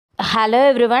Hello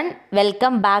every one,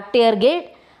 welcome back to your guide.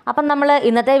 അപ്പം നമ്മൾ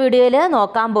ഇന്നത്തെ വീഡിയോയിൽ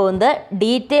നോക്കാൻ പോകുന്നത്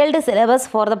detailed syllabus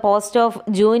for the post of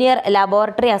junior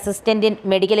laboratory assistant in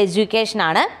medical education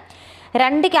ആണ്.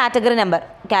 രണ്ട് കാറ്റഗറി നമ്പർ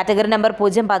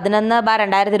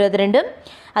 011/2022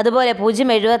 അതുപോലെ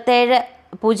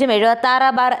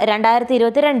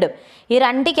 076/2022 ഈ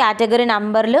രണ്ട് കാറ്റഗറി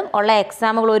നമ്പറിലും ഉള്ള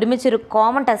എക്സാമുകൾ ഒരുമിച്ചൊരു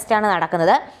കോമൺ ടെസ്റ്റാണ്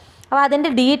നടക്കുന്നത്. അപ്പോൾ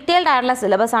അതിൻ്റെ ഡീറ്റെയിൽഡ് ആയിട്ടുള്ള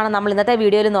സിലബസ് ആണ് നമ്മൾ ഇന്നത്തെ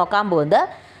വീഡിയോയിൽ നോക്കാൻ പോകുന്നത്.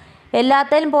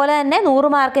 എല്ലാത്തിലും പോലെ തന്നെ 100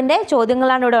 മാർക്കിൻ്റെ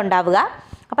ചോദ്യങ്ങളാണ് ഇവിടെ ഉണ്ടാവുക.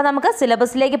 അപ്പോൾ നമുക്ക്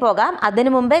സിലബസിലേക്ക് പോകാം. അതിനു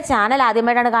മുമ്പേ ചാനൽ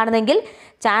ആദ്യമായിട്ടാണ് കാണുന്നതെങ്കിൽ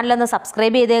ചാനലൊന്ന്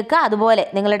സബ്സ്ക്രൈബ് ചെയ്തേക്കുക. അതുപോലെ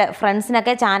നിങ്ങളുടെ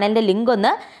ഫ്രണ്ട്സിനൊക്കെ ചാനലിൻ്റെ ലിങ്ക്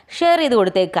ഒന്ന് ഷെയർ ചെയ്ത്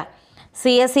കൊടുത്തേക്കുക.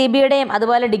 CSEBയുടെയും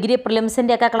അതുപോലെ ഡിഗ്രി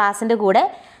പ്രിലിംസിൻ്റെ ഒക്കെ ക്ലാസ്സിൻ്റെ കൂടെ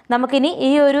നമുക്കിനി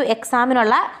ഈ ഒരു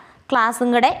എക്സാമിനുള്ള ക്ലാസ്സും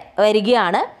കൂടെ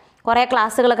വരികയാണ്. കുറേ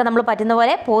ക്ലാസ്സുകളൊക്കെ നമ്മൾ പറ്റുന്ന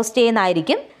പോലെ പോസ്റ്റ്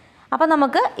ചെയ്യുന്നതായിരിക്കും. അപ്പോൾ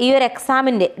നമുക്ക് ഈ ഒരു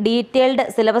എക്സാമിൻ്റെ ഡീറ്റെയിൽഡ്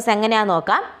സിലബസ് എങ്ങനെയാണെന്ന്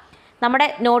നോക്കാം. നമ്മുടെ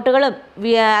നോട്ടുകളും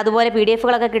അതുപോലെ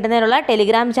PDF-കളൊക്കെ കിട്ടുന്നതിനുള്ള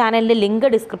ടെലിഗ്രാം ചാനലിൻ്റെ ലിങ്ക്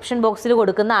ഡിസ്ക്രിപ്ഷൻ ബോക്സിൽ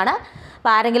കൊടുക്കുന്നതാണ്.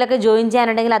 അപ്പോൾ ആരെങ്കിലുമൊക്കെ ജോയിൻ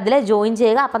ചെയ്യാനുണ്ടെങ്കിൽ അതിൽ ജോയിൻ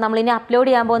ചെയ്യുക. അപ്പോൾ നമ്മളിനി അപ്ലോഡ്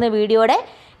ചെയ്യാൻ പോകുന്ന വീഡിയോയുടെ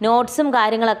നോട്ട്സും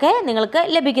കാര്യങ്ങളൊക്കെ നിങ്ങൾക്ക്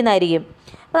ലഭിക്കുന്നതായിരിക്കും.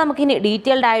 അപ്പോൾ നമുക്കിനി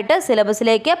ഡീറ്റെയിൽഡ് ആയിട്ട്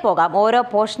സിലബസിലേക്ക് പോകാം. ഓരോ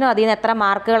പോർഷനും അതിൽ നിന്ന് എത്ര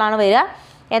മാർക്കുകളാണ് വരിക,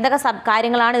 എന്തൊക്കെ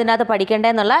കാര്യങ്ങളാണ് ഇതിനകത്ത്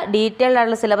പഠിക്കേണ്ടതെന്നുള്ള ഡീറ്റെയിൽഡ്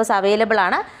ആയിട്ടുള്ള സിലബസ് അവൈലബിൾ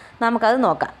ആണ്. നമുക്കത്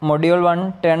നോക്കാം. മൊഡ്യൂൾ 1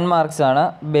 10 മാർക്സ് ആണ്.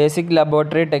 Basic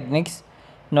laboratory techniques,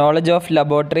 knowledge of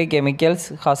laboratory chemicals,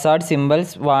 hazard symbols,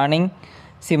 warning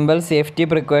symbols, safety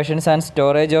precautions and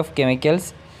storage of chemicals,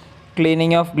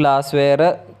 cleaning of glassware,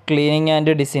 cleaning and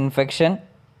disinfection,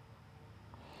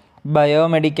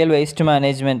 biomedical waste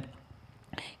management,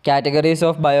 categories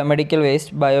of biomedical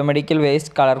waste,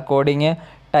 color coding,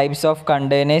 types of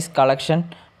containers, collection,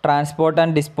 transport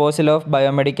and disposal of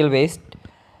biomedical waste,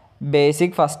 basic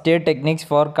first aid techniques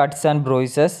for cuts and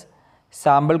bruises,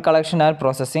 sample collection and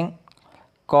processing,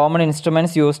 common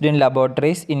instruments used in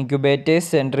laboratories, incubators,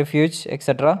 centrifuge, etc.,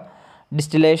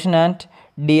 distillation and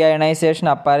deionization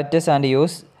apparatus and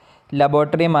use,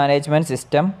 laboratory management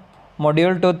system.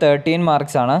 Module 2 13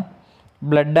 marks ആണ്.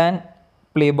 blood and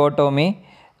phlebotomy,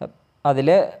 അതിൽ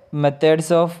methods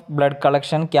of blood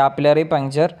collection, capillary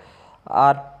puncture,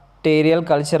 arterial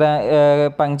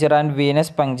puncture and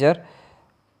venous puncture,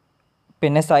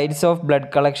 പിന്നെ sides of blood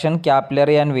collection,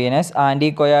 capillary and Venus,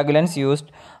 ആൻറ്റികോയാഗുലൻസ് used,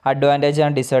 advantage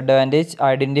and disadvantage,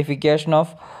 identification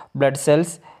of blood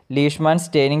cells, Leishman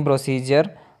staining procedure,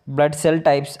 blood cell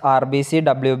types RBC,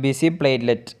 WBC,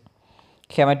 platelet.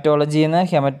 ഹെമറ്റോളജിയിൽ നിന്ന്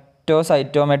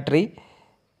ഹെമറ്റോസൈറ്റോമെട്രി,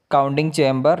 counting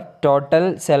chamber, total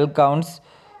cell counts,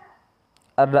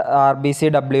 RBC,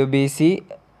 WBC,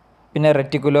 പിന്നെ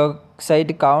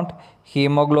റെറ്റിക്കുലോസൈറ്റ് count,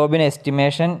 haemoglobin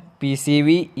estimation, PCV,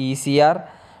 ECR,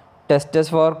 tests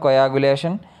for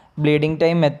coagulation, bleeding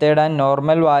time method and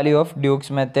normal value of Duke's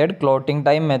method, clotting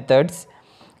time methods,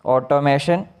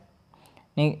 automation,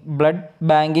 blood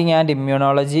banking and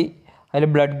immunology,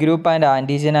 blood group and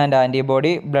antigen and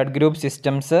antibody, blood group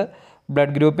systems,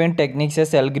 blood grouping techniques,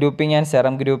 cell grouping and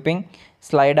serum grouping,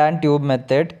 slide and tube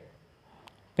method,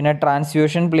 പിന്നെ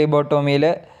transfusion phlebotomy,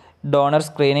 donor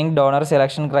screening, donor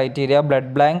selection criteria, blood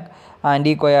bank,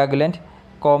 anticoagulant,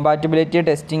 compatibility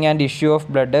testing and issue of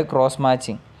blood, cross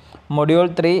matching. Module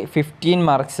 3 15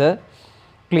 marks.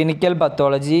 Clinical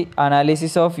pathology,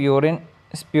 analysis of urine,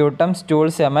 sputum, stool,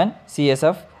 semen,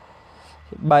 CSF,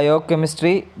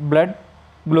 biochemistry, blood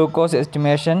glucose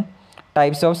estimation,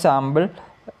 types of sample,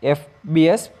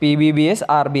 FBS, PBBS,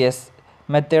 RBS,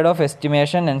 method of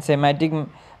estimation, enzymatic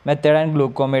method and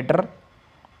glucometer,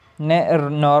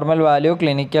 normal value,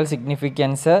 clinical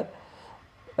significance,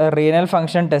 renal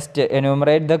function test,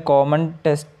 enumerate the common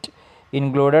test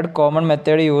included, common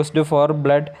method used for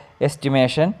blood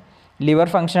estimation, liver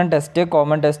function test,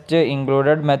 common test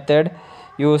included, method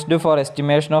used for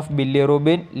estimation of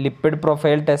bilirubin, lipid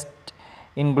profile test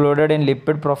included in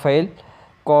lipid profile,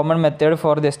 common method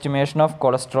for the estimation of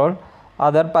cholesterol,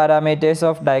 other parameters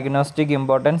of diagnostic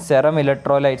importance, serum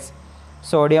electrolytes,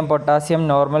 sodium, potassium,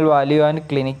 normal value and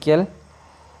clinical,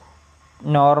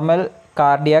 normal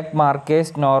cardiac markers,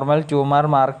 normal tumor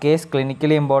markers,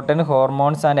 clinically important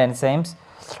hormones and enzymes,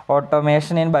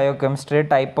 automation in biochemistry,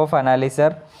 type of analyzer,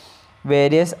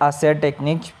 various assay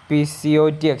techniques,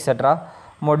 PCOT, etc.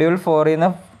 Module 4 in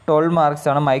 12 marks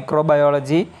ആണ്.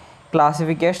 microbiology,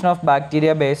 classification of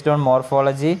bacteria based on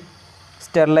morphology,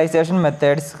 sterilization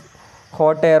methods,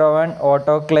 hot air oven,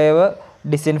 autoclave,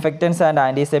 disinfectants and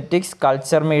antiseptics,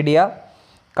 culture media,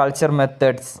 culture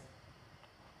methods,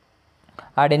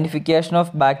 identification of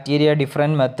bacteria,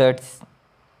 different methods,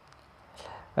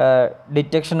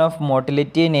 detection of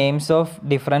motility, names of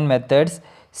different methods,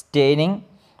 staining,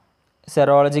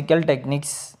 serological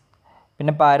techniques,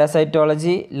 പിന്നെ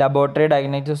parasitology, laboratory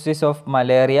diagnosis of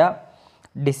malaria,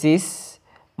 disease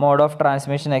mode of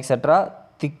transmission, etc.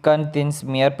 Thick and thin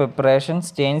smear preparation,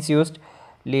 stains used,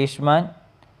 Leishman.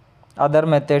 Other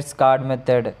methods, card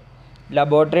method.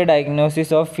 Laboratory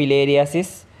diagnosis of filariasis,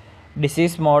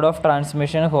 disease, mode of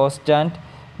transmission, host and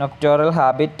nocturnal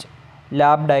habit.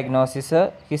 Lab diagnosis,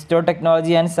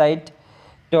 histotechnology and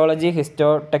cytology,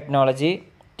 histotechnology,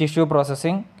 tissue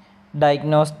processing,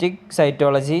 diagnostic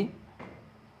cytology.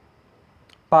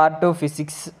 Part 2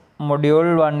 physics, module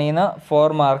 1 in 4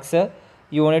 marks,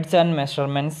 units and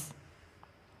measurements.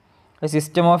 A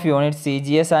system of units,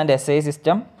 CGS and SI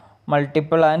system,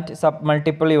 multiple and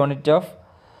submultiple unit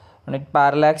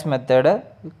parallax method,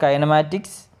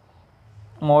 kinematics,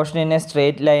 motion in a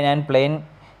straight line and plane,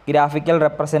 graphical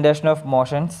representation of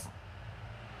motions,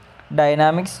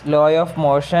 dynamics, law of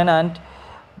motion and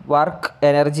work,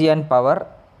 energy and power,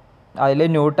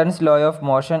 Newton's law of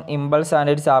motion, impulse and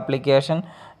its application,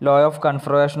 law of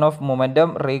conservation of momentum,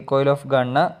 recoil of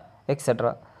gun,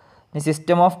 etc. The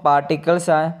system of particles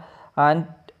and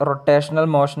rotational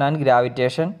motion and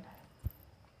gravitation.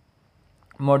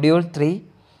 Module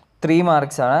 3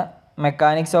 marks ആണ്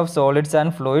mechanics of solids and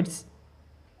fluids,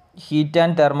 heat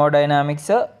and thermodynamics,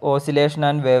 oscillation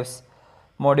and waves.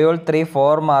 Module 3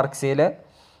 4 marks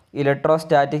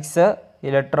electrostatics,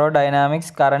 electrodynamics,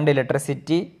 current,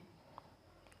 electricity,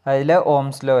 അതിൽ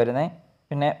Ohm's law വരുന്നത്.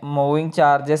 പിന്നെ moving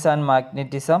charges and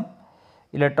magnetism,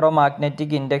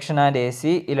 electromagnetic induction and A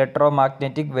C,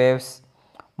 electromagnetic waves.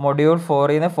 Module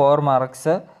 4 4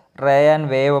 marks ray and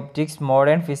wave optics,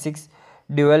 modern physics,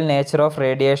 dual nature of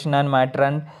radiation and matter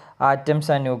and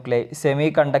atoms and nuclei, semi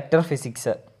conductor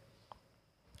physics.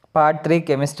 Part 3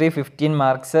 chemistry 15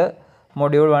 marks,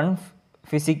 module 1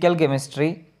 physical chemistry.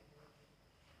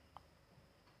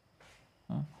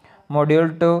 Module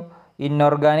 2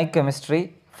 inorganic chemistry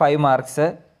 5 marks,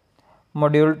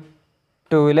 module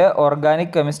 2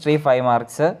 organic chemistry 5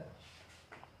 marks.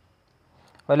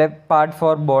 അതുപോലെ part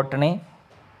 4 botany,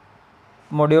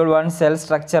 module 1 cell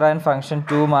structure and function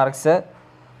 2 marks,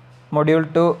 module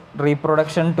 2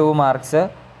 reproduction 2 marks,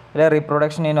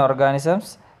 reproduction in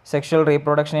organisms, sexual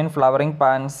reproduction in flowering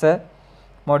plants.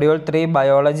 Module 3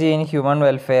 biology in human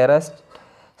welfare,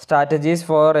 strategies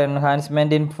four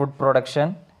enhancement in food production.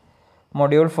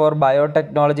 Module 4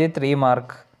 biotechnology 3 mark,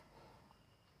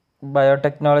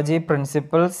 biotechnology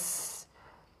principles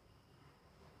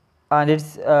and its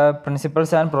principles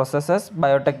and processes,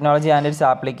 biotechnology and its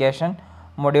application.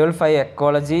 Module 5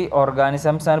 ecology,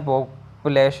 organisms and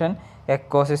population,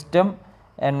 ecosystem,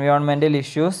 environmental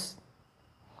issues.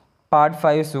 Part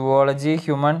 5 zoology,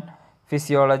 human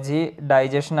physiology,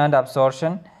 digestion and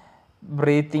absorption,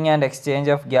 breathing and exchange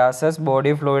of gases,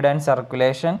 body fluid and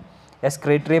circulation,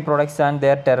 excretory products and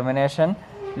their termination,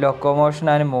 locomotion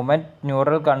and movement,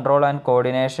 neural control and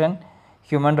coordination,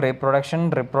 human reproduction,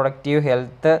 reproductive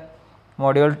health.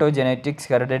 Module 2 genetics,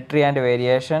 hereditary and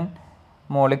variation,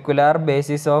 molecular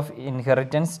basis of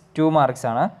inheritance 2 marks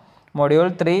ആണ്.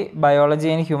 Module 3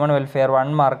 biology in human welfare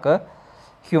 1 mark,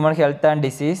 human health and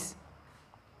disease.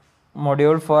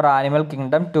 Module 4 animal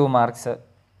kingdom 2 marks.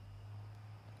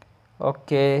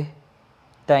 Okay,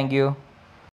 thank you.